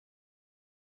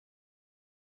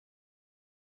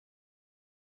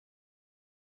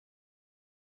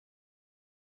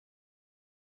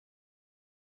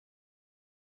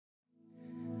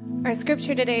Our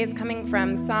scripture today is coming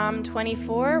from Psalm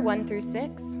 24, 1 through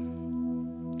 6.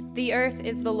 The earth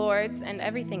is the Lord's and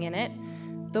everything in it,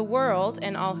 the world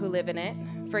and all who live in it,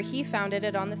 for he founded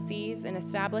it on the seas and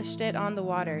established it on the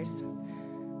waters.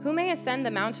 Who may ascend the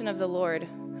mountain of the Lord?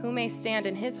 Who may stand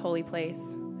in his holy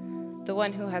place? The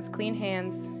one who has clean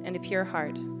hands and a pure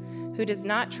heart, who does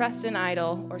not trust in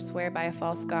idol or swear by a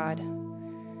false god.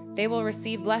 They will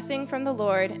receive blessing from the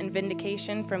Lord and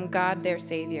vindication from God their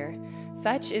Savior.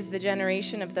 Such is the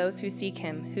generation of those who seek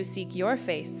him, who seek your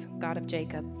face, God of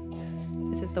Jacob.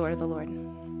 This is the word of the Lord.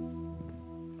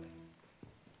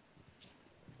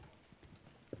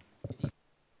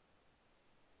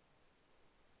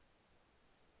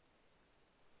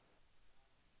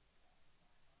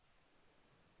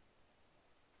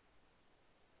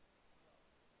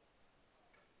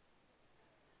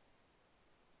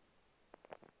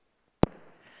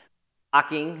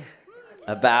 Talking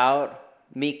about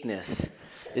meekness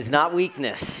is not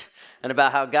weakness, and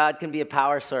about how God can be a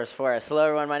power source for us. Hello,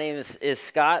 everyone. My name is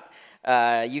Scott.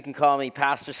 You can call me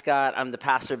Pastor Scott. I'm the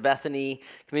pastor of Bethany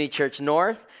Community Church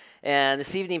North. And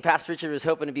this evening, Pastor Richard was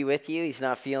hoping to be with you. He's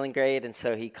not feeling great, and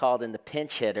so he called in the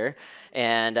pinch hitter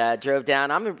and drove down.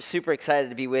 I'm super excited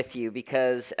to be with you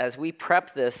because as we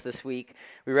prep this week,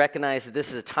 we recognize that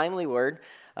this is a timely word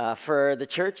for the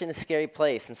church in a scary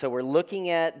place. And so we're looking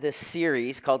at this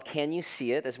series called Can You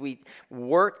See It? As we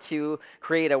work to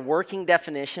create a working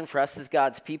definition for us as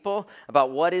God's people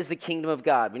about what is the kingdom of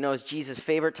God. We know it's Jesus'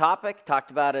 favorite topic,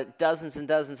 talked about it dozens and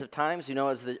dozens of times. We know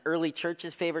it's the early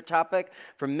church's favorite topic.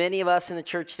 For many of us in the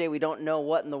church today, we don't know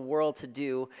what in the world to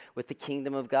do with the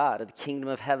kingdom of God, or the kingdom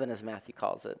of heaven as Matthew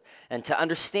calls it. And to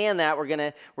understand that, we're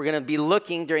gonna be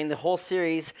looking during the whole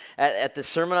series at the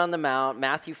Sermon on the Mount,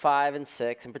 Matthew 5 and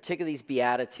 6, and particularly these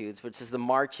Beatitudes, which is the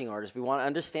marching orders. If we want to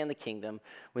understand the kingdom,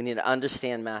 we need to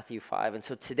understand Matthew 5. And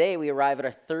so today we arrive at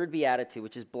our third Beatitude,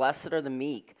 which is blessed are the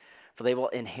meek, for they will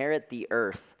inherit the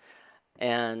earth.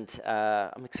 And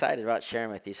I'm excited about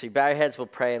sharing with you. So you bow your heads, we'll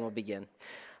pray, and we'll begin.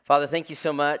 Father, thank you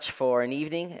so much for an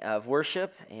evening of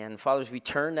worship. And Father, as we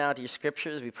turn now to your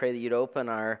scriptures, we pray that you'd open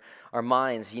our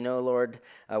minds. You know, Lord,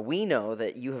 we know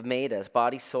that you have made us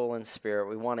body, soul, and spirit.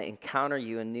 We want to encounter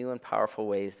you in new and powerful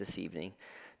ways this evening.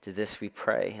 To this we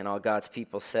pray. And all God's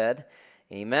people said,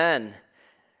 amen.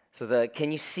 So the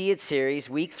Can You See It series,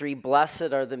 week 3,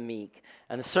 Blessed are the Meek.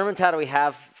 And the sermon title we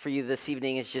have for you this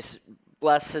evening is just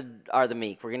Blessed are the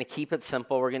Meek. We're going to keep it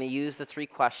simple. We're going to use the 3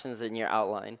 questions in your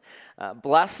outline.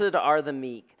 Blessed are the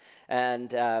meek. And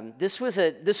this was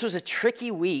a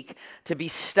tricky week to be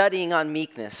studying on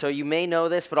meekness. So you may know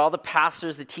this, but all the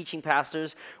pastors, the teaching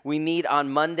pastors, we meet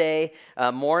on Monday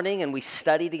morning and we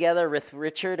study together with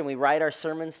Richard and we write our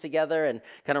sermons together and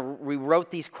we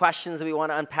wrote these questions that we want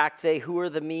to unpack today. Who are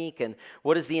the meek and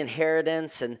what is the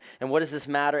inheritance and what does this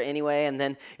matter anyway? And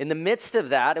then in the midst of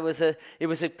that, it was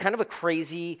a kind of a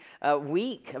crazy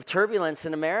week of turbulence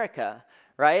in America.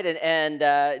 Right? And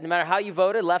no matter how you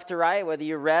voted, left or right, whether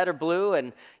you're red or blue,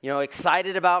 and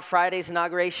excited about Friday's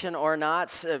inauguration or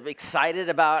not, excited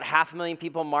about 500,000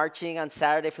 people marching on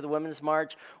Saturday for the Women's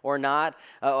March or not,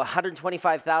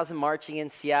 125,000 marching in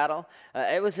Seattle.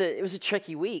 It was a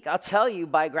tricky week. I'll tell you,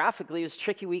 biographically, it was a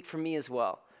tricky week for me as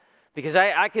well. Because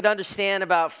I could understand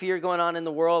about fear going on in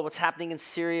the world, what's happening in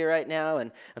Syria right now,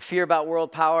 and a fear about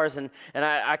world powers, and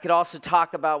I could also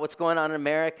talk about what's going on in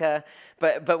America.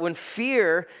 But when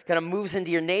fear kind of moves into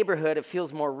your neighborhood, it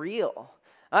feels more real.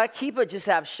 I keep it just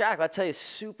abstract. I'll tell you,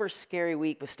 super scary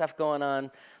week with stuff going on,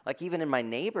 like even in my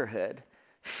neighborhood.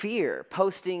 Fear,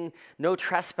 posting no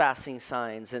trespassing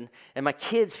signs, and my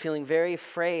kids feeling very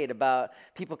afraid about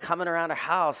people coming around our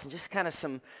house, and just kind of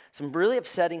some really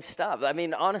upsetting stuff. I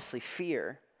mean, honestly,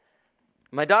 fear.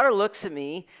 My daughter looks at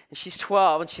me, and she's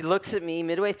 12, and she looks at me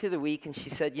midway through the week, and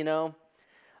she said,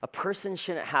 a person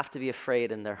shouldn't have to be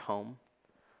afraid in their home.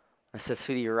 I said,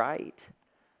 sweetie, you're right.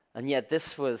 And yet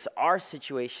this was our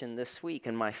situation this week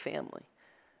in my family.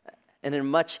 And in a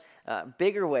much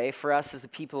bigger way for us as the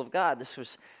people of God, this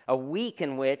was a week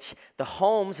in which the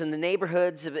homes and the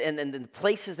neighborhoods and the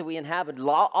places that we inhabit,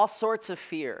 all sorts of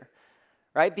fear,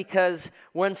 right? Because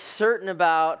we're uncertain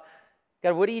about,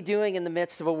 God, what are you doing in the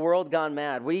midst of a world gone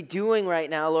mad? What are you doing right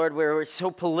now, Lord, where we're so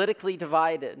politically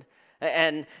divided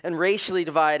and racially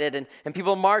divided and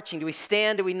people marching? Do we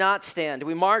stand? Do we not stand? Do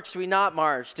we march? Do we not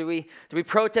march? Do we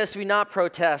protest? Do we not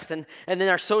protest? And then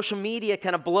our social media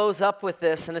kind of blows up with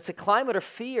this, and it's a climate of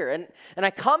fear. And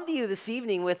I come to you this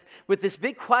evening with this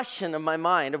big question in my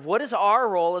mind of what is our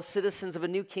role as citizens of a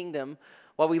new kingdom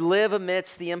while we live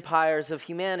amidst the empires of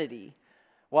humanity,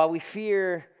 while we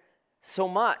fear so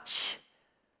much.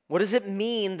 What does it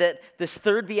mean that this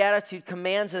third beatitude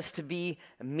commands us to be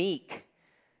meek?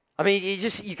 I mean,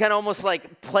 you kind of almost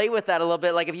like play with that a little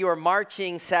bit. Like if you were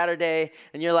marching Saturday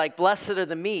and you're like, blessed are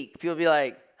the meek, people be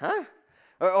like, huh?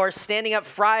 Or standing up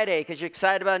Friday because you're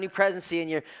excited about a new presidency and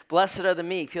you're blessed are the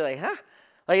meek. You're like, huh?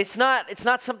 Like it's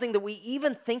not something that we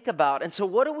even think about. And so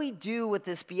what do we do with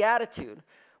this beatitude?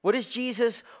 What does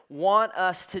Jesus want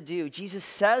us to do? Jesus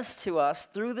says to us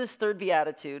through this third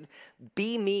beatitude,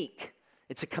 be meek.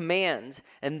 It's a command.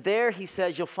 And there he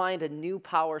says you'll find a new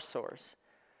power source.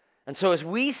 And so as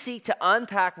we seek to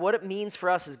unpack what it means for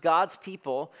us as God's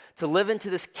people to live into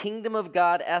this kingdom of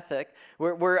God ethic,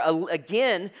 where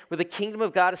the kingdom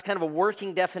of God is kind of a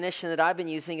working definition that I've been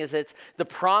using, is it's the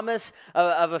promise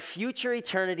of a future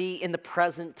eternity in the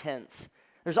present tense.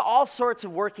 There's all sorts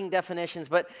of working definitions,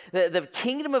 but the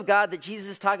kingdom of God that Jesus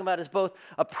is talking about is both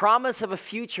a promise of a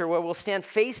future where we'll stand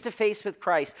face to face with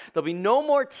Christ. There'll be no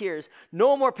more tears,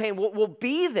 no more pain. We'll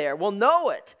be there. We'll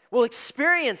know it. We'll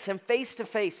experience him face to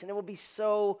face, and it will be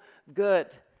so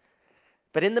good.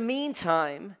 But in the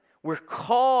meantime, we're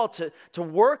called to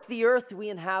work the earth that we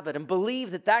inhabit and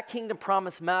believe that kingdom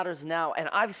promise matters now. And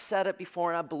I've said it before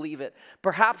and I believe it.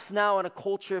 Perhaps now in a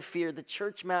culture of fear, the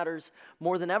church matters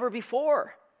more than ever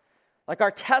before. Like our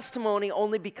testimony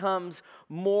only becomes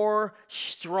more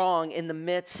strong in the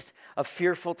midst of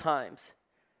fearful times.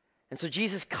 And so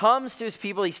Jesus comes to his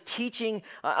people. He's teaching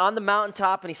on the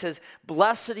mountaintop and he says,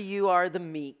 blessed you are the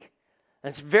meek. And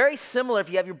it's very similar,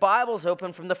 if you have your Bibles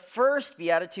open, from the first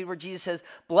beatitude where Jesus says,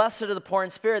 blessed are the poor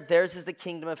in spirit, theirs is the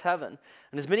kingdom of heaven.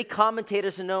 And as many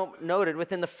commentators have noted,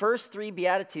 within the first three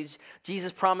beatitudes,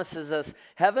 Jesus promises us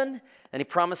heaven, and he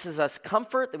promises us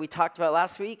comfort that we talked about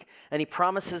last week, and he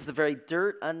promises the very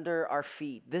dirt under our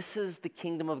feet. This is the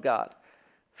kingdom of God.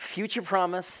 Future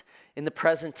promise in the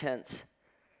present tense.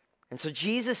 And so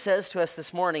Jesus says to us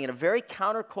this morning in a very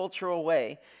countercultural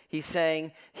way, he's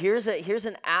saying, here's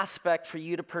an aspect for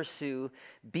you to pursue.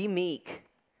 Be meek.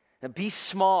 And be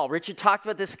small. Richard talked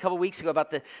about this a couple weeks ago about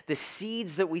the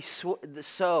seeds that we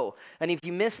sow. And if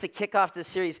you missed the kickoff to the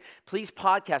series, please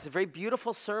podcast. A very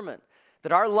beautiful sermon.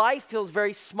 That our life feels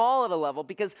very small at a level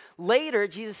because later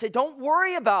Jesus said, don't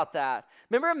worry about that.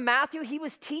 Remember in Matthew, he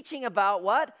was teaching about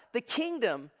what? The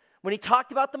kingdom. When he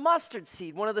talked about the mustard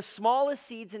seed, one of the smallest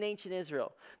seeds in ancient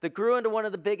Israel, that grew into one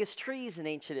of the biggest trees in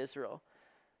ancient Israel.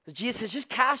 So Jesus says, just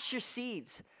cast your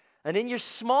seeds. And in your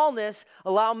smallness,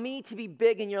 allow me to be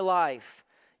big in your life.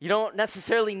 You don't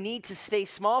necessarily need to stay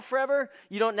small forever.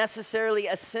 You don't necessarily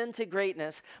ascend to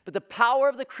greatness. But the power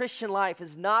of the Christian life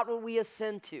is not what we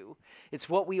ascend to. It's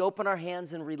what we open our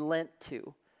hands and relent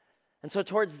to. And so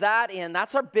towards that end,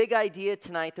 that's our big idea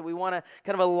tonight that we want to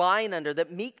kind of align under,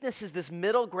 that meekness is this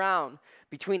middle ground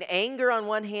between anger on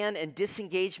one hand and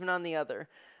disengagement on the other.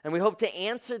 And we hope to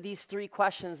answer these three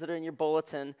questions that are in your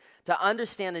bulletin to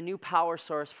understand a new power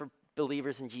source for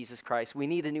believers in Jesus Christ. We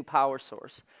need a new power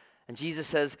source. And Jesus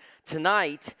says,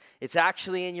 tonight, it's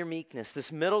actually in your meekness,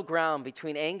 this middle ground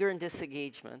between anger and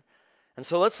disengagement. And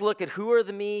so let's look at who are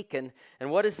the meek and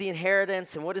what is the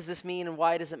inheritance and what does this mean and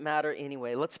why does it matter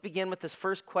anyway. Let's begin with this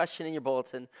first question in your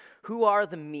bulletin. Who are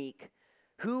the meek?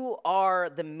 Who are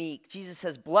the meek? Jesus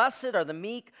says, blessed are the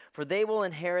meek, for they will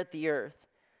inherit the earth.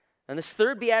 And this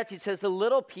third beatitude says the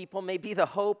little people may be the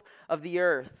hope of the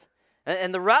earth.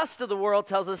 And the rest of the world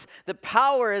tells us that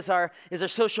power is our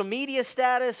social media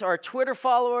status or our Twitter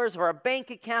followers or our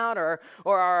bank account or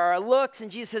our looks.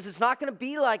 And Jesus says it's not going to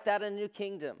be like that in a new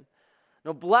kingdom.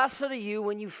 No, blessed are you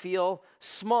when you feel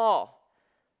small.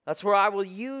 That's where I will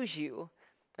use you.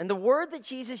 And the word that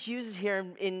Jesus uses here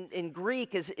in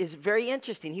Greek is very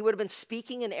interesting. He would have been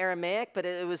speaking in Aramaic, but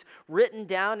it was written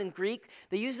down in Greek.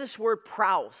 They use this word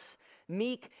praus.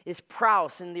 Meek is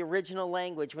praus in the original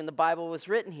language when the Bible was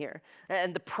written here.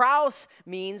 And the praus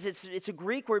means, it's a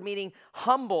Greek word meaning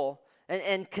humble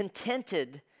and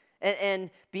contented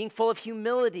and being full of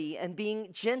humility and being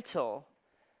gentle.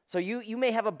 So you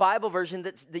may have a Bible version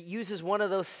that uses one of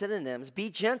those synonyms. Be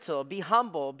gentle, be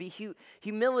humble, be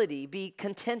humility, be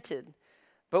contented.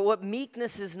 But what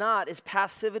meekness is not is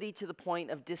passivity to the point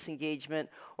of disengagement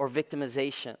or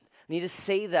victimization. I need to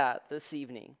say that this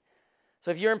evening.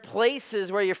 So if you're in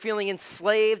places where you're feeling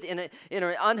enslaved in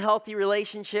an unhealthy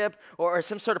relationship or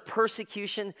some sort of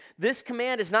persecution, this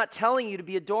command is not telling you to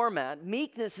be a doormat.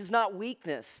 Meekness is not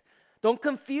weakness. Don't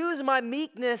confuse my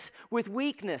meekness with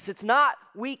weakness. It's not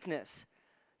weakness.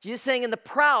 Jesus is saying in the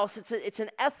praus, it's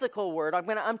an ethical word. I'm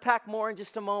going to unpack more in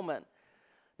just a moment.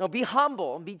 No, be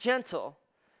humble and be gentle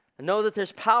and know that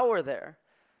there's power there.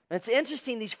 And it's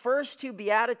interesting, these first two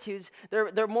beatitudes,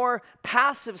 they're more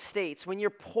passive states. When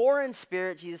you're poor in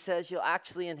spirit, Jesus says, you'll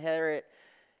actually inherit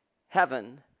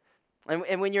heaven.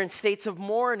 And when you're in states of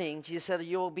mourning, Jesus said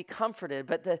you'll be comforted.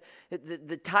 But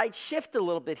the tides shift a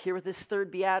little bit here with this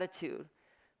third beatitude.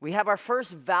 We have our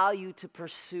first value to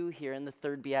pursue here in the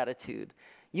third beatitude.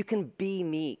 You can be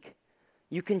meek.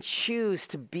 You can choose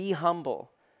to be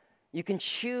humble. You can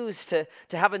choose to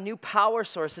have a new power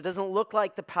source that doesn't look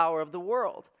like the power of the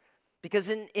world. Because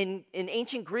in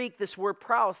ancient Greek, this word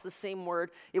praus, the same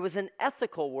word, it was an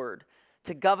ethical word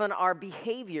to govern our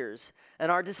behaviors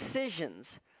and our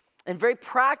decisions. And very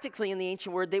practically in the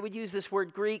ancient word, they would use this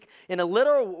word Greek in a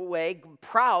literal way,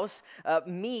 praus,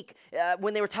 meek,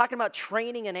 when they were talking about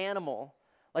training an animal,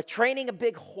 like training a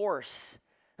big horse.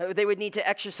 They would need to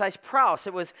exercise praus.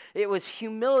 It was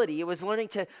humility. It was learning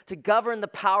to govern the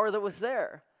power that was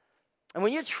there. And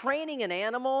when you're training an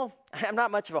animal, I'm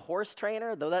not much of a horse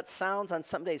trainer, though that sounds on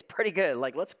some days pretty good.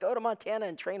 Like, let's go to Montana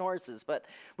and train horses. But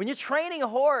when you're training a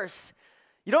horse,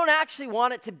 you don't actually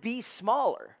want it to be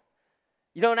smaller.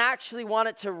 You don't actually want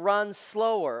it to run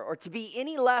slower or to be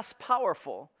any less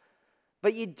powerful.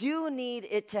 But you do need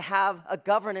it to have a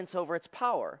governance over its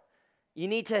power. You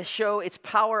need to show its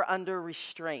power under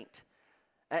restraint.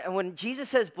 And when Jesus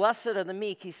says, blessed are the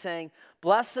meek, he's saying,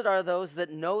 blessed are those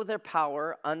that know their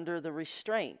power under the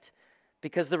restraint.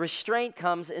 Because the restraint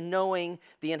comes in knowing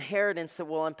the inheritance that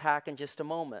we'll unpack in just a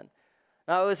moment.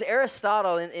 Now, it was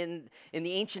Aristotle in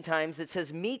the ancient times that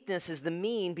says meekness is the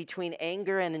mean between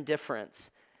anger and indifference.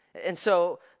 And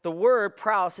so the word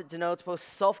praus, it denotes both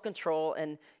self-control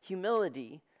and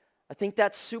humility. I think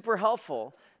that's super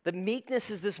helpful. The meekness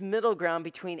is this middle ground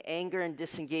between anger and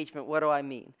disengagement. What do I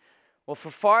mean? Well,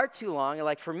 for far too long,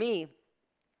 like for me,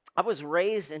 I was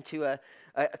raised into a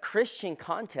Christian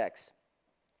context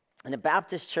in a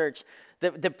Baptist church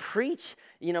that preach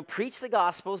the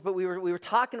Gospels, but we were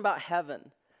talking about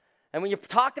heaven. And when you're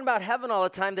talking about heaven all the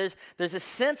time, there's a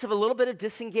sense of a little bit of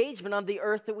disengagement on the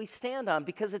earth that we stand on,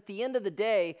 because at the end of the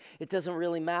day, it doesn't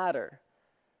really matter.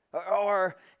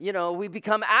 Or we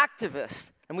become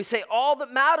activists, and we say all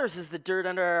that matters is the dirt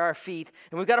under our feet,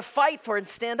 and we've got to fight for it and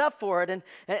stand up for it,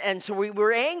 and so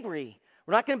we're angry.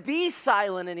 We're not going to be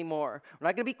silent anymore. We're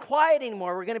not going to be quiet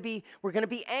anymore. We're going to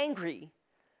be angry.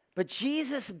 But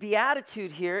Jesus'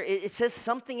 beatitude here, it says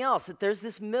something else, that there's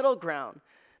this middle ground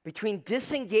between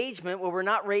disengagement, where we're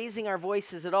not raising our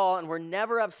voices at all and we're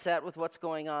never upset with what's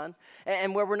going on,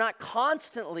 and where we're not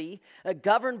constantly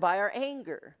governed by our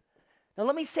anger. Now,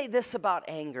 let me say this about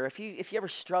anger. If you ever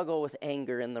struggle with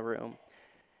anger in the room,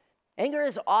 anger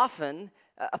is often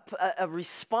a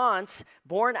response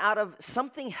born out of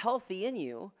something healthy in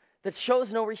you that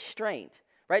shows no restraint.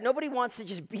 Right? Nobody wants to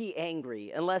just be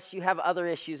angry unless you have other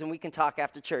issues, and we can talk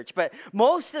after church. But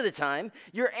most of the time,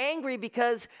 you're angry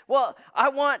because, well, I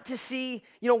want to see,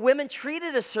 women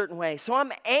treated a certain way. So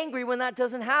I'm angry when that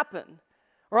doesn't happen.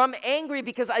 Or I'm angry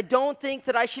because I don't think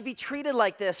that I should be treated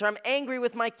like this. Or I'm angry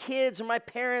with my kids or my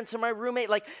parents or my roommate.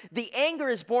 Like, the anger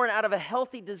is born out of a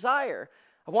healthy desire.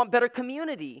 I want better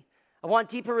community. I want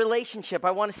deeper relationship.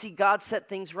 I want to see God set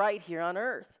things right here on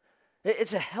earth.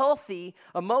 It's a healthy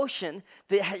emotion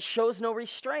that shows no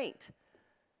restraint.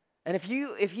 And if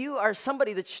you are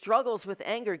somebody that struggles with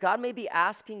anger, God may be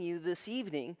asking you this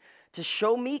evening to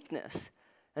show meekness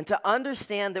and to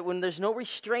understand that when there's no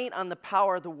restraint on the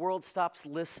power, the world stops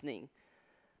listening.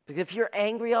 Because if you're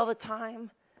angry all the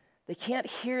time, they can't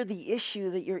hear the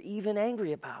issue that you're even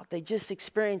angry about. They just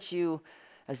experience you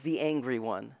as the angry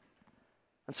one.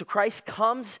 And so Christ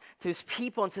comes to his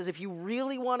people and says, if you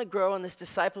really want to grow on this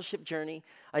discipleship journey,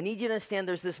 I need you to understand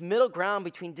there's this middle ground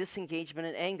between disengagement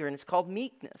and anger, and it's called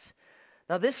meekness.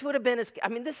 Now, this would have been,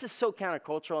 this is so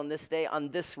countercultural on this day, on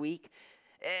this week,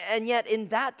 and yet in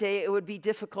that day, it would be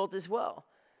difficult as well.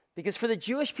 Because for the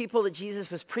Jewish people that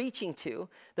Jesus was preaching to,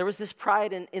 there was this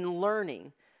pride in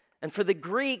learning. And for the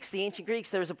Greeks, the ancient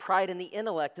Greeks, there was a pride in the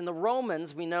intellect. And the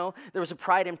Romans, we know, there was a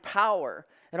pride in power.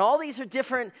 And all these are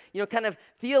different, kind of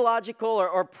theological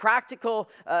or practical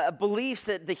beliefs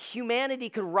that the humanity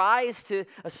could rise to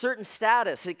a certain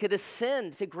status. It could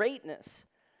ascend to greatness.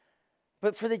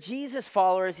 But for the Jesus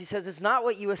followers, he says, it's not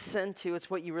what you ascend to,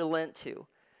 it's what you relent to.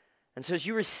 And so as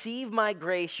you receive my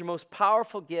grace, your most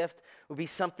powerful gift will be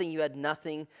something you had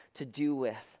nothing to do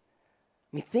with.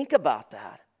 I mean, think about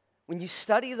that. When you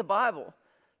study the Bible,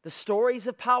 the stories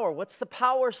of power, what's the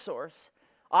power source?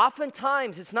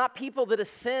 Oftentimes, it's not people that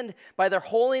ascend by their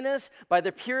holiness, by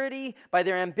their purity, by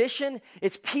their ambition.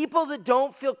 It's people that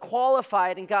don't feel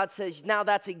qualified, and God says, now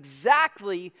that's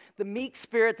exactly the meek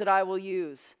spirit that I will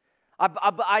use.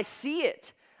 I see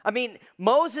it. I mean,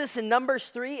 Moses in Numbers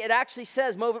 3, it actually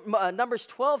says, Numbers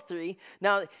 12:3,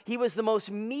 now he was the most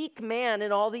meek man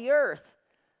in all the earth.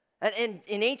 And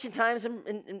in ancient times and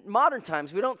in modern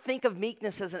times, we don't think of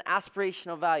meekness as an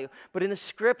aspirational value. But in the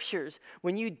scriptures,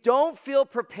 when you don't feel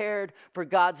prepared for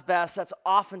God's best, that's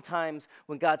oftentimes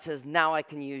when God says, now I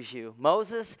can use you.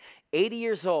 Moses, 80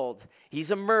 years old, he's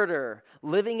a murderer,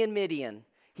 living in Midian.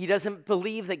 He doesn't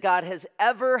believe that God has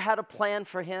ever had a plan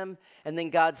for him. And then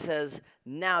God says,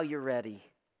 now you're ready.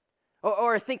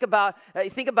 Or think about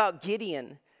Gideon. I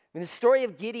mean, the story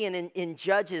of Gideon in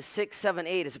Judges 6, 7,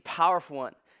 8 is a powerful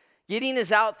one. Gideon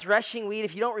is out threshing wheat.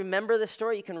 If you don't remember the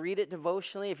story, you can read it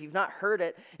devotionally. If you've not heard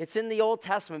it, it's in the Old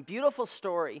Testament. Beautiful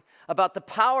story about the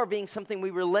power being something we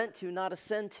relent to, not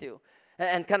ascend to,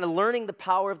 and kind of learning the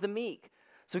power of the meek.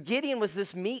 So Gideon was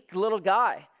this meek little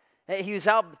guy. He was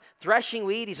out threshing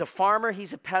wheat. He's a farmer.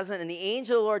 He's a peasant. And the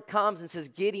angel of the Lord comes and says,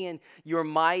 Gideon, you're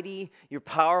mighty. You're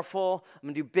powerful. I'm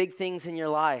going to do big things in your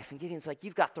life. And Gideon's like,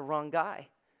 you've got the wrong guy.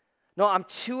 No, I'm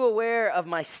too aware of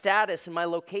my status and my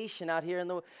location out here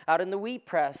out in the wheat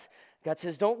press. God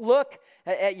says, don't look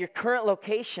at your current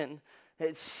location.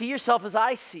 See yourself as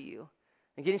I see you.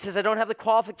 And Gideon says, I don't have the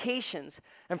qualifications.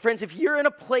 And friends, if you're in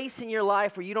a place in your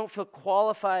life where you don't feel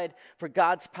qualified for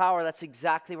God's power, that's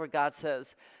exactly where God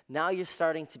says, now you're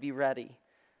starting to be ready.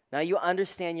 Now you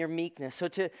understand your meekness. So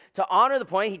to honor the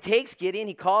point, he takes Gideon,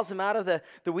 he calls him out of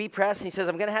the wheat press, and he says,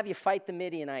 I'm going to have you fight the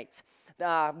Midianites.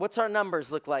 What's our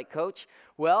numbers look like, coach?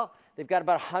 Well, they've got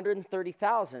about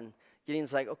 130,000.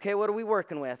 Gideon's like, okay, what are we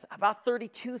working with? About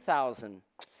 32,000.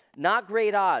 Not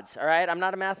great odds, all right? I'm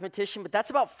not a mathematician, but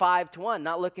that's about 5-1,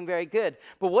 not looking very good.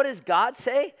 But what does God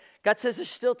say? God says there's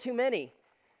still too many.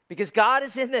 Because God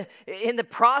is in the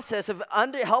process of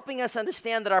helping us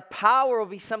understand that our power will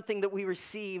be something that we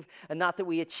receive and not that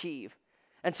we achieve.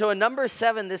 And so in number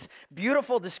 7, this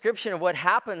beautiful description of what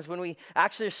happens when we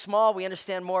actually are small, we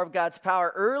understand more of God's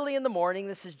power. Early in the morning,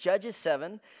 this is Judges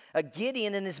 7,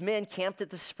 Gideon and his men camped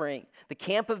at the spring, the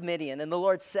camp of Midian. And the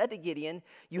Lord said to Gideon,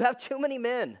 you have too many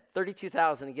men,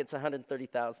 32,000 against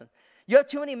 130,000. You have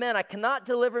too many men. I cannot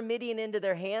deliver Midian into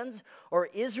their hands, or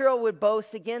Israel would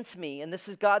boast against me. And this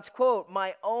is God's quote,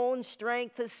 my own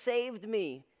strength has saved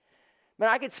me. Man,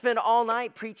 I could spend all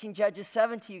night preaching Judges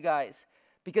 7 to you guys.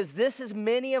 Because this is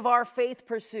many of our faith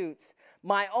pursuits.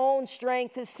 My own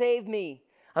strength has saved me.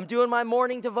 I'm doing my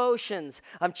morning devotions.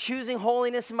 I'm choosing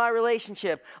holiness in my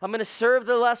relationship. I'm going to serve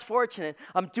the less fortunate.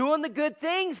 I'm doing the good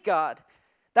things, God.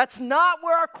 That's not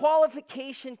where our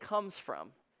qualification comes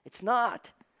from. It's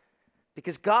not.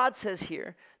 Because God says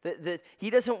here that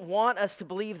he doesn't want us to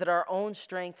believe that our own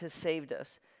strength has saved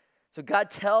us. So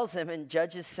God tells him in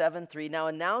Judges 7:3, now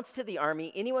announce to the army,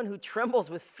 anyone who trembles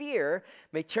with fear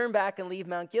may turn back and leave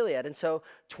Mount Gilead. And so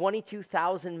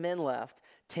 22,000 men left,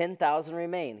 10,000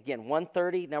 remain. Again,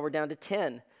 130, now we're down to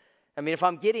 10. I mean, if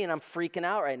I'm Gideon, I'm freaking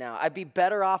out right now. I'd be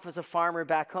better off as a farmer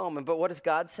back home. But what does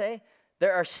God say?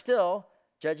 There are still,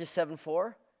 Judges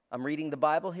 7:4, I'm reading the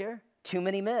Bible here, too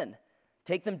many men.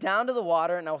 Take them down to the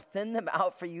water and I'll thin them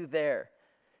out for you there.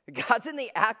 God's in the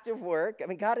act of work. I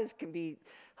mean, God can be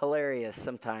hilarious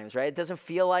sometimes, right? It doesn't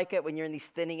feel like it when you're in these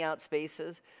thinning out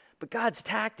spaces. But God's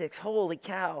tactics, holy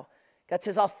cow. God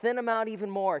says, I'll thin them out even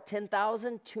more.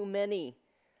 10,000, too many.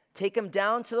 Take them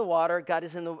down to the water. God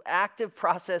is in the active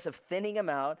process of thinning them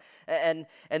out. And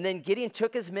then Gideon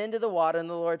took his men to the water, and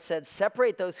the Lord said,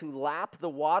 separate those who lap the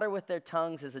water with their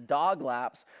tongues as a dog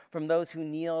laps from those who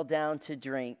kneel down to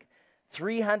drink.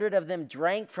 300 of them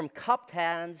drank from cupped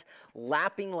hands,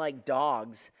 lapping like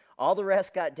dogs. All the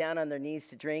rest got down on their knees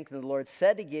to drink, and the Lord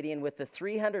said to Gideon, with the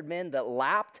 300 men that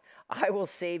lapped, I will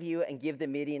save you and give the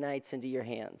Midianites into your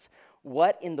hands.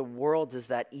 What in the world does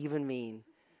that even mean?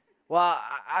 Well,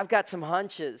 I've got some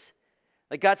hunches.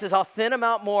 Like God says, I'll thin them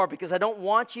out more because I don't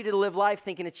want you to live life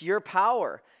thinking it's your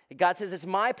power. God says, it's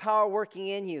my power working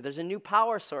in you. There's a new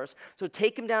power source. So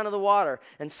take them down to the water.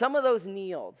 And some of those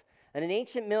kneeled. And in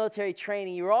ancient military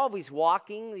training, you were always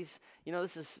walking. This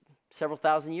is several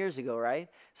thousand years ago, right?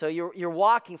 So you're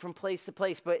walking from place to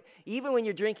place. But even when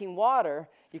you're drinking water,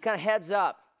 you're kind of heads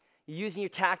up. You're using your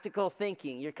tactical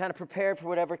thinking. You're kind of prepared for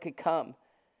whatever could come.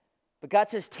 But God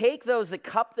says, take those that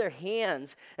cup their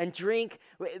hands and drink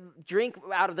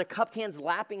out of their cupped hands,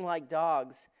 lapping like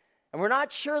dogs. And we're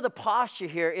not sure the posture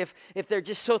here, if they're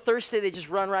just so thirsty they just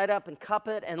run right up and cup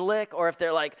it and lick, or if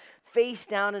they're like face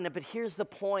down in it. But here's the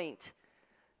point.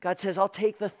 God says, I'll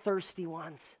take the thirsty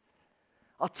ones.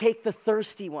 I'll take the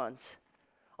thirsty ones.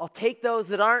 I'll take those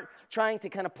that aren't trying to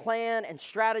kind of plan and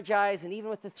strategize. And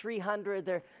even with the 300,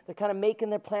 they're kind of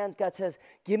making their plans. God says,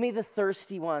 give me the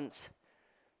thirsty ones.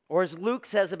 Or as Luke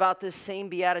says about this same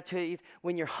beatitude,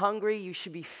 when you're hungry, you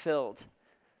should be filled.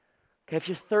 Okay, if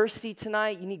you're thirsty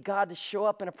tonight, you need God to show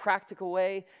up in a practical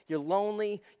way. You're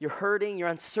lonely, you're hurting, you're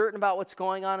uncertain about what's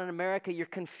going on in America, you're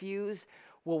confused.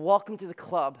 Well, welcome to the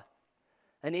club.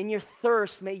 And in your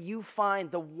thirst, may you find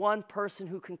the one person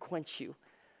who can quench you,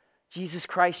 Jesus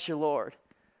Christ your Lord.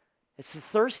 It's the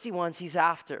thirsty ones he's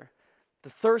after, the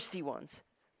thirsty ones.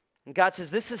 And God says,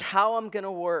 this is how I'm going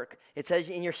to work. It says,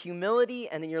 in your humility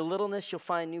and in your littleness, you'll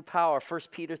find new power. 1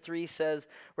 Peter 3 says,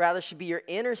 rather should be your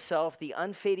inner self, the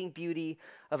unfading beauty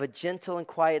of a gentle and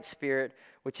quiet spirit,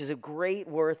 which is of great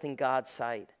worth in God's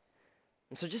sight.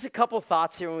 And so just a couple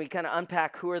thoughts here when we kind of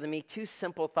unpack who are the meek. Two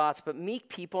simple thoughts, but meek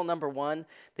people, number one,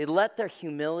 they let their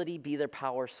humility be their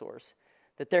power source.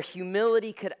 That their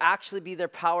humility could actually be their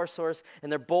power source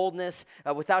and their boldness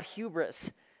without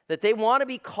hubris. That they want to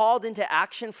be called into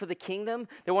action for the kingdom.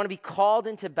 They want to be called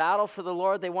into battle for the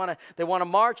Lord. They want to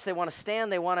march. They want to stand.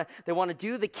 They want to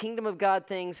do the kingdom of God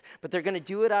things, but they're going to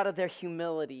do it out of their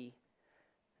humility.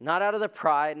 Not out of their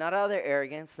pride, not out of their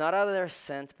arrogance, not out of their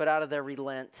assent, but out of their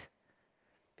relent.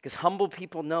 Because humble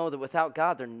people know that without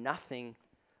God, they're nothing.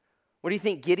 What do you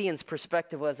think Gideon's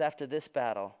perspective was after this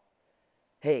battle?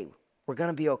 Hey, we're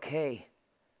going to be okay.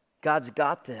 God's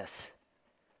got this.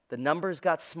 The numbers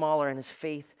got smaller and his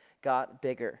faith got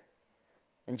bigger.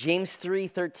 And James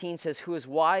 3:13 says, who is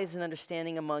wise and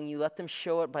understanding among you, let them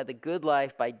show it by the good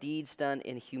life, by deeds done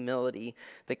in humility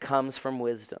that comes from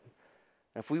wisdom.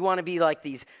 And if we want to be like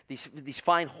these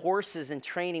fine horses in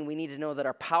training, we need to know that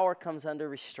our power comes under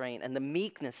restraint. And the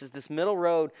meekness is this middle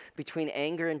road between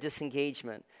anger and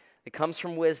disengagement. It comes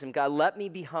from wisdom. God, let me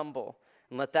be humble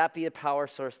and let that be a power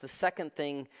source. The second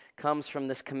thing comes from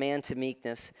this command to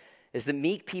meekness is that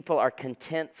meek people are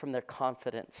content from their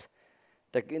confidence.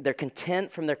 They're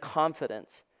content from their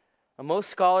confidence. Now, most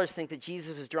scholars think that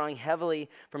Jesus was drawing heavily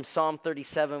from Psalm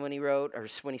 37 when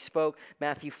he spoke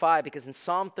Matthew 5, because in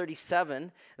Psalm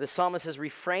 37, the psalmist says,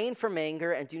 refrain from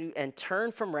anger and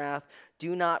turn from wrath,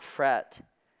 do not fret,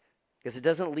 because it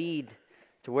doesn't lead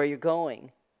to where you're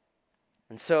going.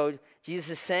 And so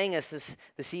Jesus is saying us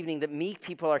this evening that meek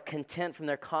people are content from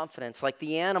their confidence. Like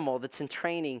the animal that's in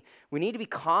training, we need to be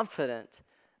confident,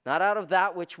 not out of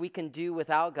that which we can do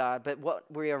without God, but what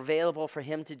we are available for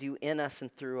him to do in us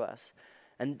and through us.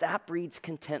 And that breeds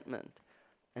contentment.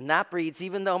 And that breeds,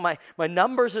 even though my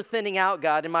numbers are thinning out,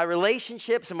 God, in my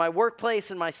relationships, in my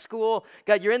workplace, in my school,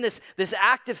 God, you're in this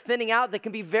active thinning out that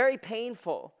can be very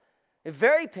painful.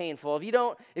 Very painful. If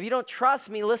you don't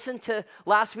trust me, listen to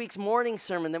last week's morning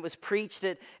sermon that was preached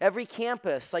at every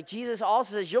campus. Like Jesus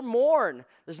also says, you'll mourn.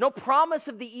 There's no promise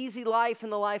of the easy life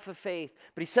in the life of faith.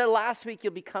 But he said last week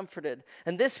you'll be comforted.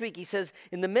 And this week he says,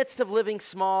 in the midst of living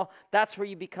small, that's where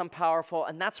you become powerful.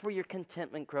 And that's where your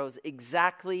contentment grows,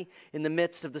 exactly in the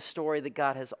midst of the story that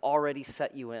God has already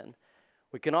set you in.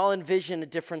 We can all envision a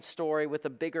different story with a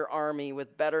bigger army,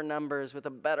 with better numbers, with a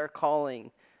better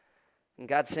calling. And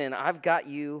God's saying, I've got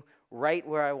you right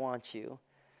where I want you.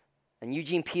 And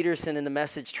Eugene Peterson in The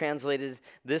Message translated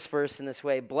this verse in this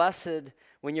way: blessed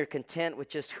when you're content with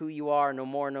just who you are, no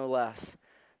more, no less.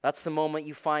 That's the moment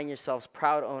you find yourselves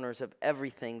proud owners of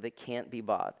everything that can't be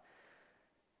bought.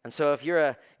 And so if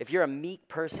you're a meek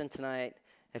person tonight,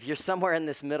 if you're somewhere in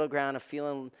this middle ground of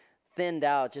feeling thinned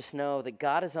out, just know that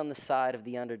God is on the side of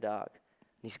the underdog.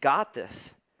 He's got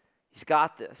this. He's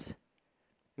got this.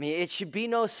 I mean, it should be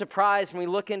no surprise when we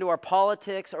look into our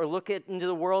politics or look into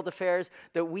the world affairs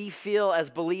that we feel as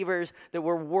believers that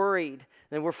we're worried,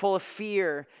 that we're full of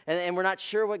fear, and we're not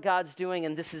sure what God's doing.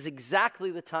 And this is exactly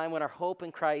the time when our hope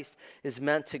in Christ is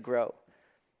meant to grow.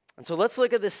 And so let's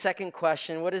look at this second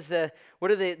question. What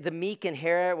do the meek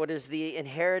inherit? What is the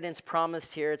inheritance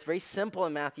promised here? It's very simple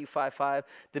in Matthew 5:5.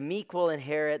 The meek will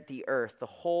inherit the earth, the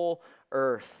whole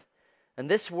earth. And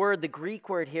this word, the Greek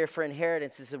word here for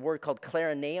inheritance, is a word called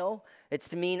kleraneo. It's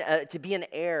to mean to be an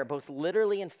heir, both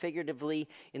literally and figuratively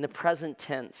in the present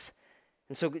tense.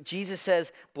 And so Jesus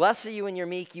says, blessed are you when you're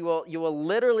meek. You will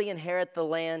literally inherit the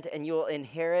land, and you will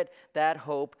inherit that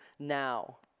hope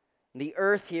now. The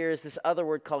earth here is this other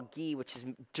word called gi, which is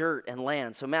dirt and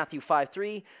land. So Matthew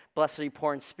 5:3, blessed are you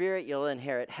poor in spirit, you'll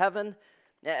inherit heaven.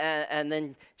 And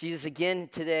then Jesus again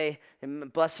today,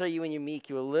 blessed are you when you're meek.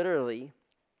 You will literally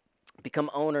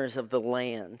become owners of the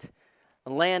land.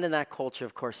 And land in that culture,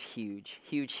 of course, huge,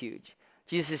 huge, huge.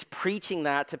 Jesus is preaching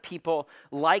that to people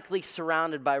likely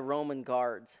surrounded by Roman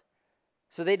guards.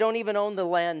 So they don't even own the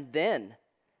land then.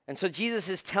 And so Jesus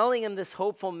is telling them this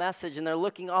hopeful message, and they're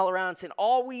looking all around saying,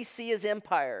 all we see is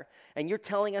empire, and you're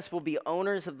telling us we'll be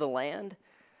owners of the land?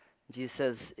 Jesus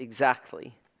says,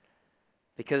 exactly.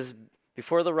 Because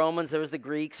Before the Romans, there was the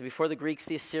Greeks. Before the Greeks,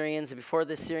 the Assyrians. And before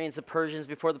the Assyrians, the Persians.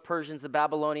 Before the Persians, the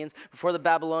Babylonians. Before the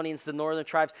Babylonians, the northern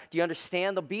tribes. Do you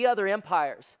understand? There'll be other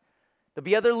empires. There'll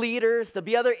be other leaders. There'll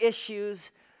be other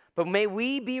issues. But may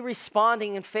we be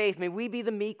responding in faith. May we be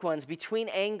the meek ones between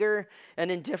anger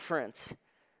and indifference.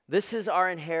 This is our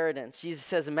inheritance. Jesus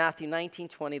says in Matthew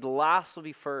 19:20, the last will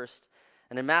be first.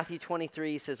 And in Matthew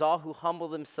 23, he says, all who humble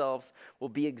themselves will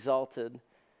be exalted.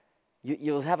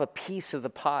 You'll have a piece of the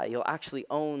pie. You'll actually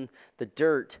own the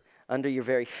dirt under your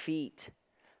very feet.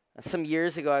 Some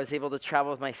years ago, I was able to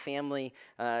travel with my family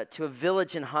to a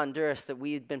village in Honduras that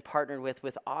we had been partnered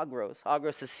with Agros. Agros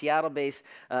is a Seattle-based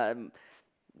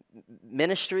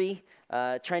ministry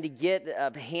trying to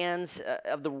get hands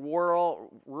of the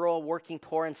rural working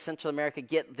poor in Central America,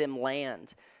 get them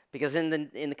land. Because in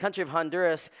the country of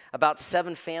Honduras, about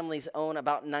 7 families own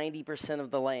about 90% of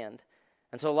the land.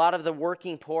 And so a lot of the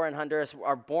working poor in Honduras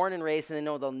are born and raised, and they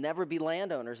know they'll never be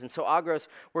landowners. And so Agros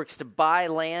works to buy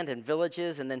land and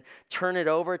villages and then turn it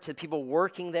over to people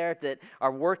working there that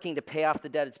are working to pay off the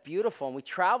debt. It's beautiful. And we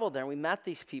traveled there, and we met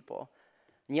these people.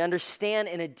 And you understand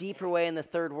in a deeper way in the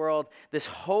third world, this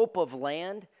hope of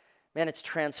land, man, it's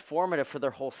transformative for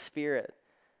their whole spirit.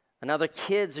 And now their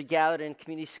kids are gathered in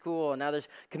community school, and now there's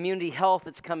community health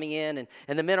that's coming in,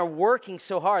 and the men are working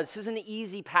so hard. This isn't an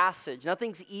easy passage.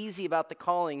 Nothing's easy about the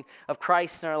calling of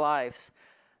Christ in our lives.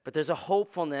 But there's a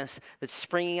hopefulness that's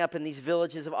springing up in these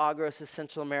villages of Agros in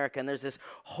Central America, and there's this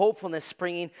hopefulness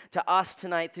springing to us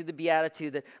tonight through the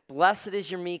Beatitude that blessed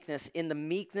is your meekness. In the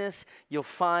meekness, you'll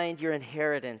find your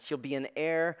inheritance. You'll be an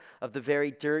heir of the very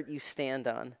dirt you stand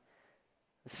on.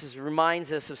 This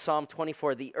reminds us of Psalm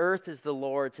 24. The earth is the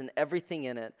Lord's and everything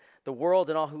in it, the world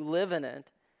and all who live in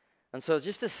it. And so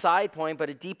just a side point, but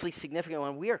a deeply significant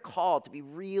one, we are called to be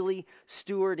really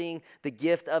stewarding the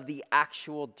gift of the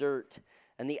actual dirt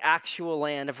and the actual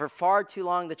land. And for far too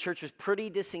long, the church was pretty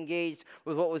disengaged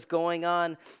with what was going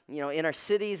on, in our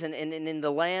cities and in the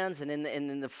lands and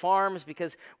in the farms,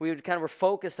 because we were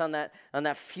focused on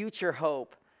that future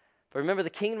hope. But remember, the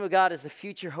kingdom of God is the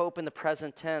future hope in the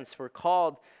present tense. We're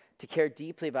called to care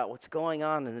deeply about what's going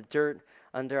on in the dirt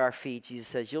under our feet. Jesus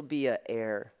says, you'll be an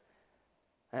heir.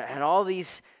 And all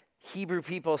these Hebrew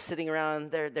people sitting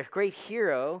around, their great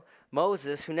hero,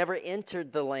 Moses, who never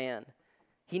entered the land.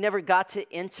 He never got to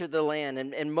enter the land.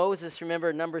 And Moses,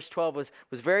 remember, Numbers 12, was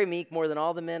very meek, more than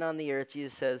all the men on the earth.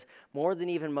 Jesus says, more than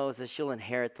even Moses, you'll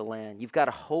inherit the land. You've got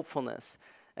a hopefulness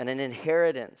and an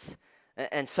inheritance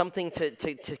and something to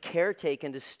caretake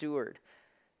and to steward.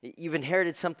 You've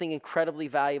inherited something incredibly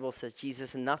valuable, says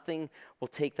Jesus, and nothing will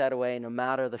take that away, no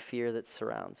matter the fear that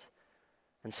surrounds.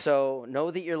 And so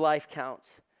know that your life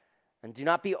counts. And do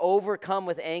not be overcome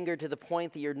with anger to the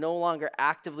point that you're no longer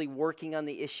actively working on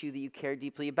the issue that you care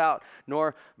deeply about,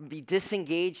 nor be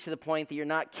disengaged to the point that you're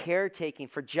not caretaking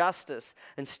for justice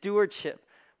and stewardship.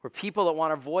 We're people that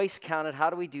want our voice counted. How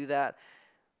do we do that?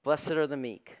 Blessed are the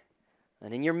meek.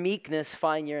 And in your meekness,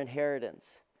 find your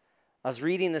inheritance. I was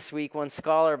reading this week one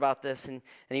scholar about this, and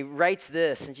he writes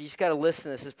this, and you just got to listen to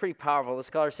this. It's pretty powerful. The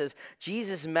scholar says,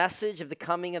 Jesus' message of the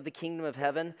coming of the kingdom of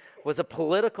heaven was a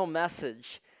political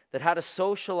message that had a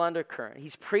social undercurrent.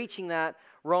 He's preaching that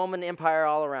Roman Empire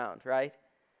all around, right?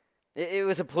 It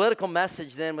was a political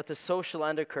message then with a social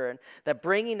undercurrent that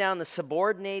bringing down the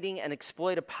subordinating and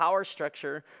exploitive power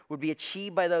structure would be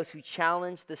achieved by those who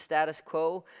challenge the status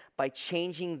quo by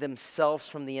changing themselves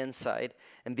from the inside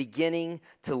and beginning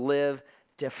to live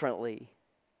differently.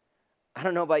 I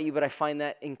don't know about you, but I find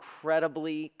that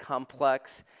incredibly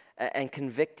complex and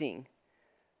convicting.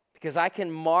 Because I can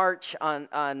march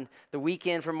on the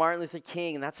weekend for Martin Luther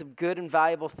King, and that's a good and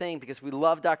valuable thing because we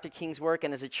love Dr. King's work,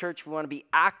 and as a church, we want to be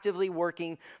actively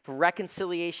working for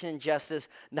reconciliation and justice,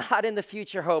 not in the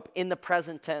future hope, in the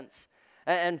present tense.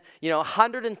 And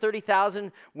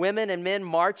 130,000 women and men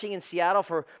marching in Seattle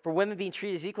for women being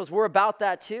treated as equals, we're about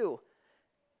that too.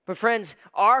 But friends,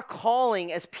 our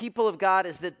calling as people of God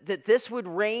is that this would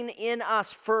reign in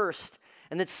us first,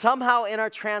 and that somehow in our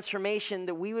transformation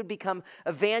that we would become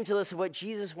evangelists of what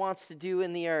Jesus wants to do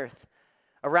in the earth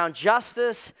around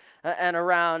justice and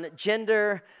around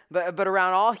gender, but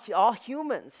around all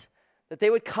humans, that they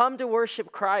would come to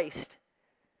worship Christ.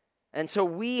 And so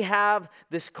we have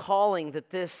this calling that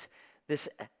this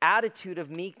attitude of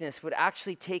meekness would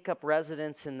actually take up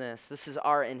residence in this. This is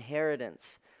our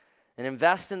inheritance. And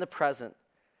invest in the present.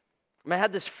 I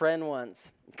had this friend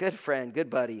once, good friend, good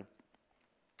buddy.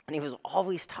 And he was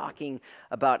always talking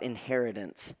about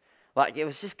inheritance. Like, it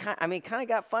was just kind of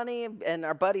got funny, and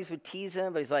our buddies would tease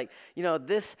him, but he's like,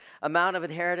 this amount of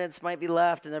inheritance might be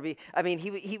left, and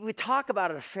he would talk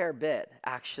about it a fair bit,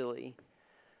 actually.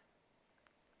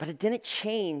 But it didn't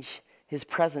change his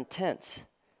present tense.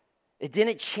 It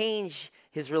didn't change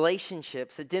his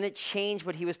relationships. It didn't change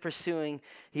what he was pursuing.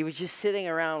 He was just sitting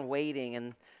around waiting.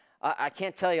 And I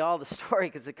can't tell you all the story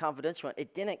because it's a confidential one.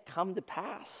 It didn't come to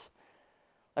pass.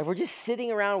 Like, we're just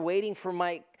sitting around waiting for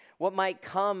what might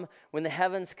come when the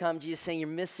heavens come. Jesus saying, you're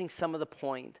missing some of the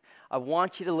point. I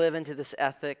want you to live into this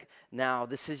ethic now.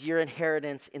 This is your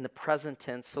inheritance in the present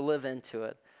tense, so live into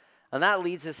it. And that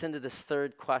leads us into this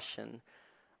third question.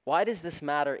 Why does this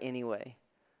matter anyway?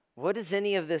 What does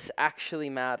any of this actually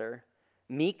matter?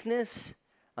 Meekness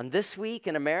on this week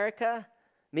in America?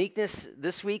 Meekness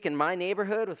this week in my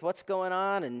neighborhood with what's going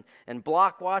on and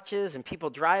block watches and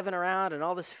people driving around and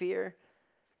all this fear?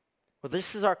 Well,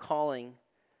 this is our calling.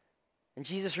 And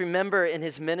Jesus, remember, in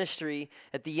his ministry,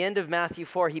 at the end of Matthew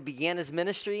 4, he began his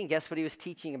ministry, and guess what he was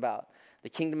teaching about? The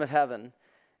kingdom of heaven.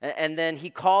 And then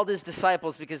he called his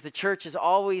disciples, because the church is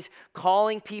always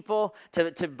calling people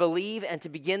to believe and to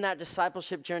begin that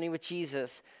discipleship journey with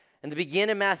Jesus. And to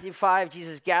begin in Matthew 5,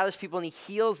 Jesus gathers people and he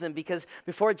heals them, because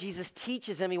before Jesus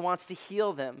teaches them, he wants to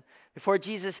heal them. Before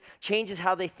Jesus changes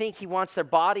how they think, he wants their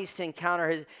bodies to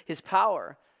encounter his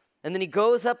power. And then he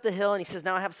goes up the hill and he says,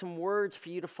 now I have some words for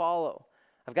you to follow.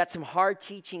 I've got some hard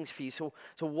teachings for you. So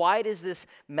why does this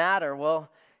matter?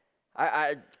 Well,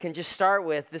 I can just start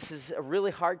with, this is a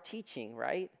really hard teaching,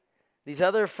 right? These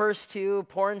other first two,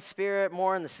 poor in spirit,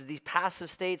 mourn, this is these passive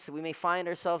states that we may find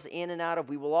ourselves in and out of.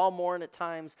 We will all mourn at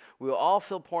times. We will all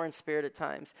feel poor in spirit at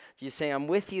times. You say, I'm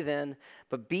with you then,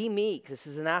 but be meek. This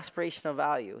is an aspirational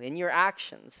value in your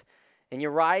actions, in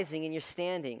your rising, in your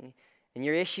standing, in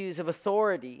your issues of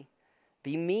authority.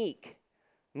 Be meek.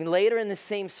 I mean, later in the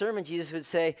same sermon, Jesus would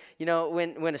say, you know,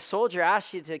 when a soldier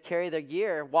asks you to carry their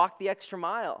gear, walk the extra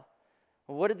mile.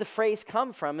 Well, what did the phrase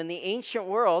come from? In the ancient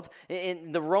world,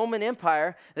 in the Roman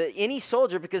Empire, any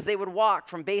soldier, because they would walk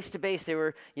from base to base, they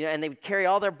were, and they would carry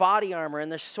all their body armor and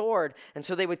their sword, and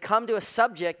so they would come to a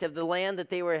subject of the land that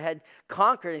they had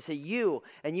conquered, and say, you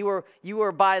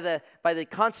were by the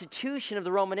constitution of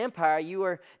the Roman Empire, you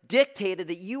were dictated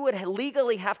that you would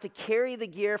legally have to carry the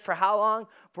gear for how long?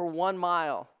 For 1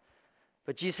 mile.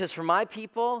 But Jesus says, for my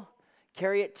people,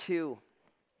 carry it 2.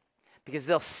 Because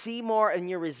they'll see more in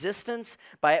your resistance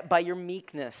by your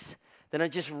meekness than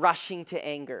just rushing to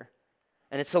anger.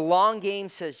 And it's a long game,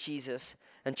 says Jesus,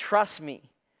 and trust me.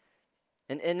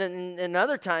 And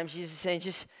other times, Jesus is saying,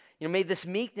 just, may this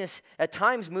meekness at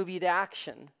times move you to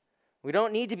action. We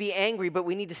don't need to be angry, but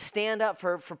we need to stand up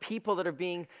for people that are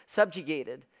being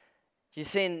subjugated. Jesus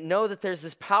is saying, know that there's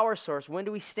this power source. When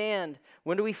do we stand?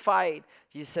 When do we fight?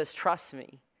 Jesus says, trust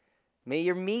me. May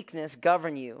your meekness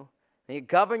govern you. May it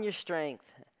govern your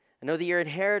strength. I know that your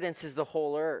inheritance is the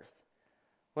whole earth.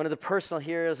 One of the personal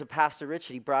heroes of Pastor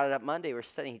Richard, he brought it up Monday, we're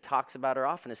studying, he talks about her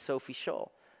often, is Sophie Scholl,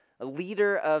 a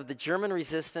leader of the German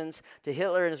resistance to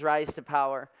Hitler and his rise to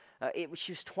power.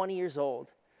 She was 20 years old,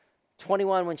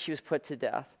 21 when she was put to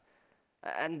death.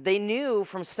 And they knew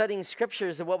from studying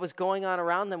scriptures that what was going on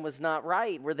around them was not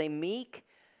right. Were they meek?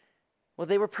 Well,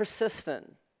 they were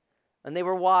persistent, and they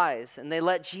were wise, and they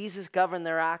let Jesus govern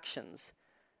their actions.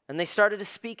 And they started to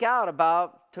speak out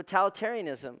about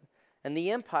totalitarianism and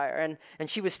the empire. And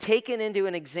she was taken into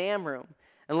an exam room.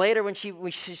 And later when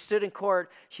she stood in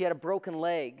court, she had a broken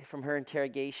leg from her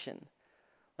interrogation.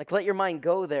 Like, let your mind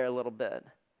go there a little bit.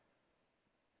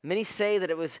 Many say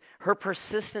that it was her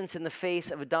persistence in the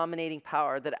face of a dominating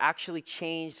power that actually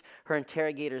changed her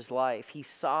interrogator's life. He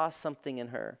saw something in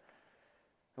her.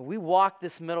 And we walk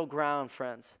this middle ground,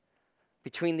 friends,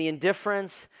 between the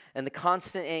indifference and the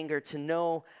constant anger, to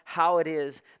know how it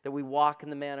is that we walk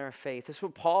in the manner of faith. This is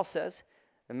what Paul says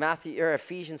in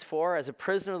Ephesians 4. As a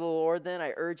prisoner of the Lord, then,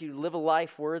 I urge you to live a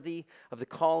life worthy of the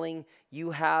calling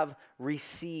you have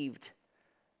received.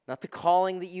 Not the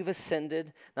calling that you've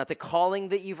ascended, not the calling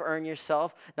that you've earned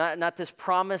yourself, not this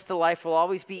promise that life will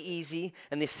always be easy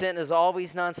and the ascent is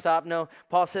always nonstop. No,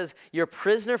 Paul says, you're a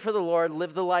prisoner for the Lord.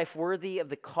 Live the life worthy of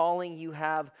the calling you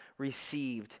have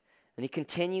received. And he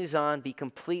continues on, be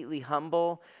completely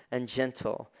humble and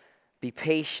gentle. Be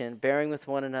patient, bearing with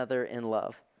one another in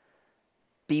love.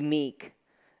 Be meek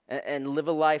and live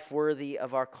a life worthy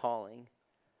of our calling.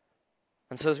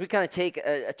 And so as we kind of take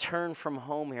a turn from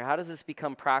home here, how does this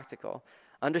become practical?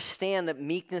 Understand that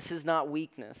meekness is not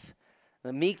weakness.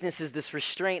 The meekness is this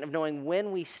restraint of knowing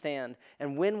when we stand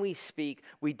and when we speak,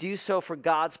 we do so for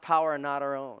God's power and not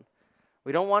our own.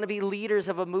 We don't want to be leaders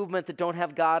of a movement that don't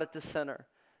have God at the center.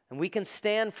 And we can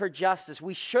stand for justice.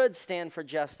 We should stand for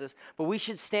justice, but we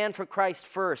should stand for Christ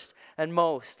first and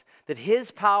most, that his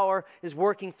power is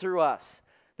working through us,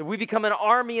 that we become an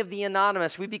army of the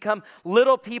anonymous. We become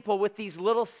little people with these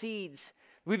little seeds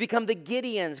We become the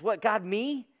Gideons. What, God,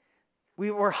 me?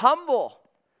 We were humble.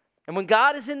 And when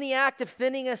God is in the act of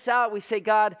thinning us out, we say,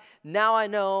 God, now I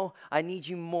know I need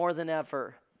you more than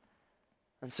ever.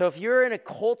 And so if you're in a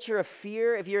culture of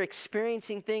fear, if you're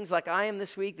experiencing things like I am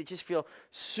this week that just feel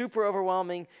super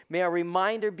overwhelming, may our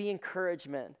reminder be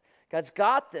encouragement. God's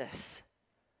got this.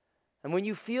 And when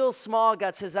you feel small,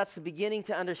 God says that's the beginning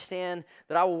to understand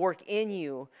that I will work in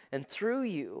you and through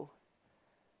you.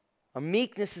 Our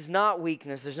meekness is not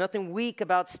weakness. There's nothing weak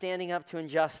about standing up to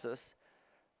injustice.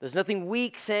 There's nothing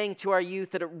weak saying to our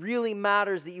youth that it really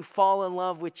matters that you fall in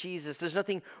love with Jesus. There's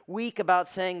nothing weak about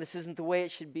saying this isn't the way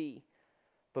it should be.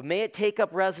 But may it take up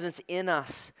residence in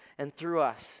us and through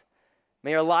us.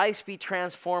 May our lives be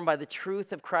transformed by the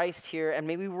truth of Christ here, and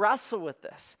may we wrestle with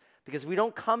this because we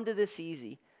don't come to this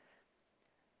easy.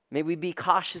 May we be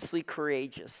cautiously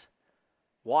courageous,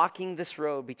 walking this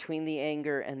road between the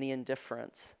anger and the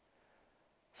indifference.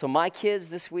 So my kids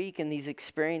this week and these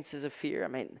experiences of fear, I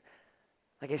mean,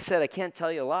 like I said, I can't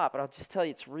tell you a lot, but I'll just tell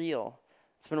you it's real.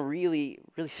 It's been a really,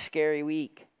 really scary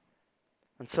week.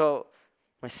 And so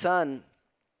my son,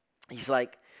 he's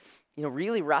like,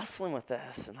 really wrestling with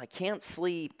this and can't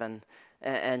sleep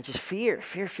and just fear.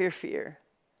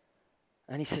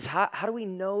 And he says, how do we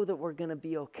know that we're going to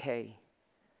be okay?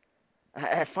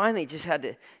 I finally just had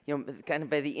to, kind of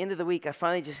by the end of the week, I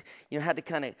finally just, had to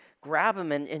kind of grab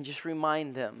him and just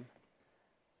remind him,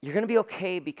 you're going to be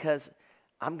okay because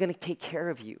I'm going to take care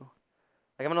of you.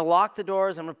 I'm going to lock the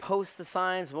doors. I'm going to post the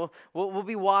signs. We'll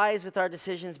be wise with our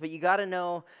decisions, but you got to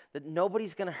know that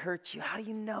nobody's going to hurt you. How do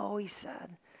you know, he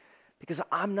said? Because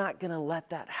I'm not going to let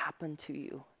that happen to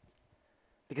you.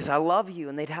 Because I love you,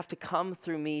 and they'd have to come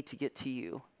through me to get to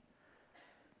you.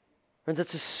 Friends,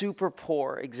 that's a super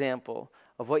poor example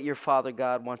of what your Father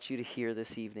God wants you to hear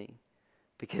this evening.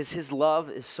 Because his love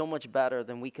is so much better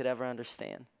than we could ever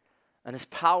understand. And his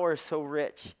power is so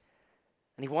rich.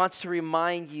 And he wants to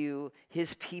remind you,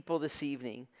 his people this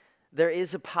evening, there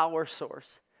is a power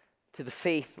source to the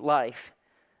faith life.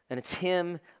 And it's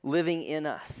him living in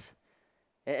us.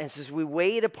 And as we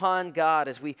wait upon God,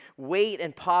 as we wait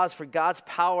and pause for God's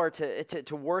power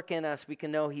to work in us, we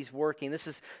can know he's working. This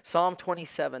is Psalm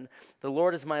 27. The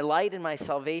Lord is my light and my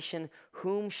salvation.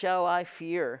 Whom shall I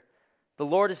fear? The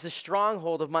Lord is the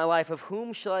stronghold of my life. Of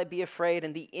whom shall I be afraid?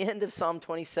 And the end of Psalm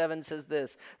 27 says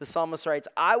this. The psalmist writes,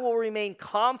 I will remain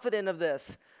confident of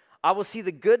this. I will see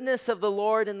the goodness of the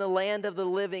Lord in the land of the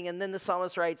living. And then the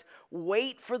psalmist writes,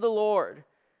 wait for the Lord.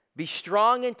 Be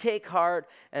strong and take heart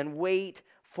and wait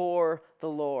for the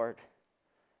Lord.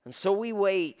 And so we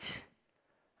wait.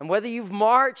 And whether you've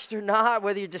marched or not,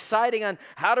 whether you're deciding on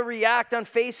how to react on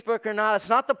Facebook or not, it's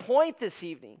not the point this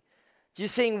evening.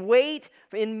 Just saying, wait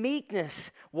in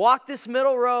meekness, walk this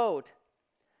middle road,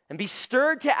 and be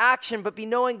stirred to action, but be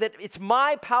knowing that it's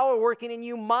my power working in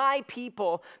you, my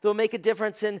people, that will make a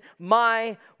difference in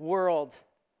my world.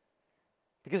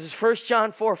 Because as 1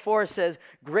 John 4:4 says,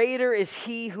 greater is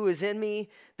he who is in me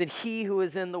than he who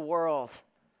is in the world.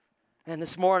 And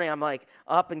this morning, I'm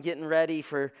up and getting ready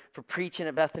for preaching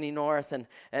at Bethany North. And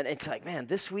it's man,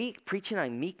 this week, preaching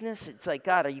on meekness, it's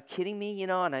God, are you kidding me?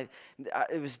 And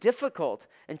it was difficult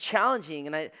and challenging.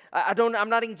 And I'm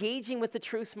not engaging with the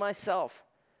truths myself.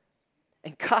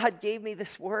 And God gave me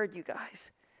this word, you guys.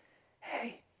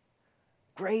 Hey,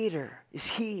 greater is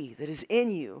he that is in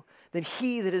you than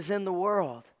he that is in the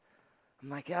world.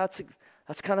 I'm yeah,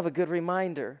 that's kind of a good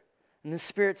reminder. And the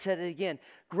Spirit said it again.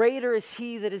 Greater is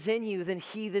he that is in you than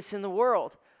he that's in the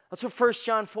world. That's what 1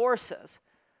 John 4 says.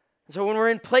 And so when we're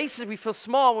in places we feel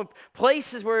small, when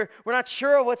places where we're not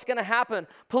sure of what's going to happen,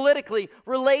 politically,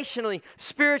 relationally,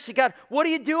 spiritually, God, what are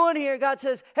you doing here? God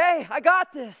says, hey, I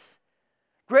got this.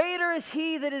 Greater is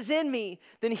he that is in me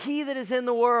than he that is in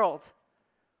the world.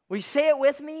 Will you say it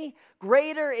with me?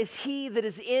 Greater is he that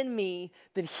is in me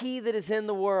than he that is in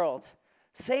the world.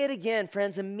 Say it again,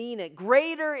 friends, and mean it.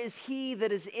 Greater is he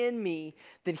that is in me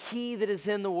than he that is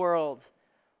in the world.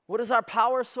 What is our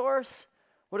power source?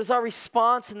 What is our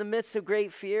response in the midst of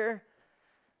great fear?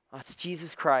 Oh, it's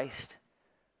Jesus Christ,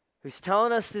 who's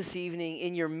telling us this evening,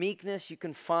 in your meekness you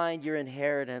can find your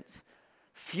inheritance.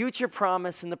 Future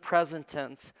promise in the present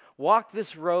tense. Walk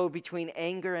this road between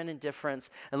anger and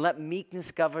indifference and let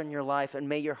meekness govern your life, and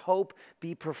may your hope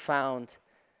be profound,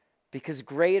 because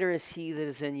greater is he that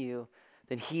is in you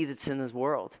than he that's in this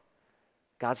world.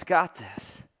 God's got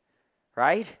this,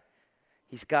 right?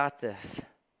 He's got this.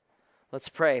 Let's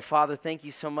pray. Father, thank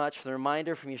you so much for the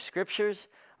reminder from your scriptures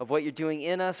of what you're doing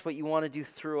in us, what you want to do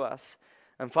through us.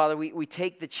 And Father, we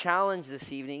take the challenge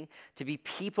this evening to be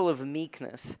people of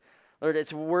meekness. Lord,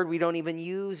 it's a word we don't even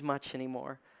use much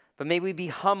anymore. But may we be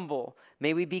humble.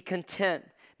 May we be content.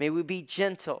 May we be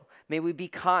gentle. May we be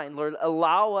kind. Lord,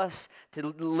 allow us to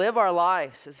live our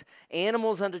lives as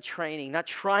animals under training, not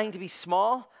trying to be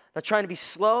small, not trying to be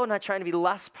slow, not trying to be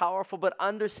less powerful, but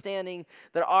understanding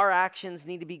that our actions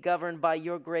need to be governed by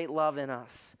your great love in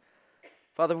us.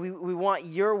 Father, we want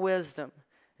your wisdom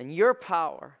and your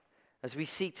power as we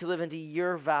seek to live into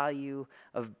your value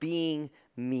of being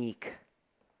meek.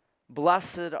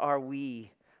 Blessed are we,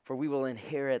 for we will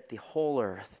inherit the whole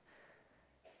earth.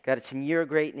 God, it's in your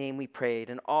great name we prayed,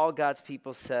 and all God's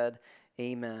people said,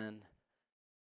 amen.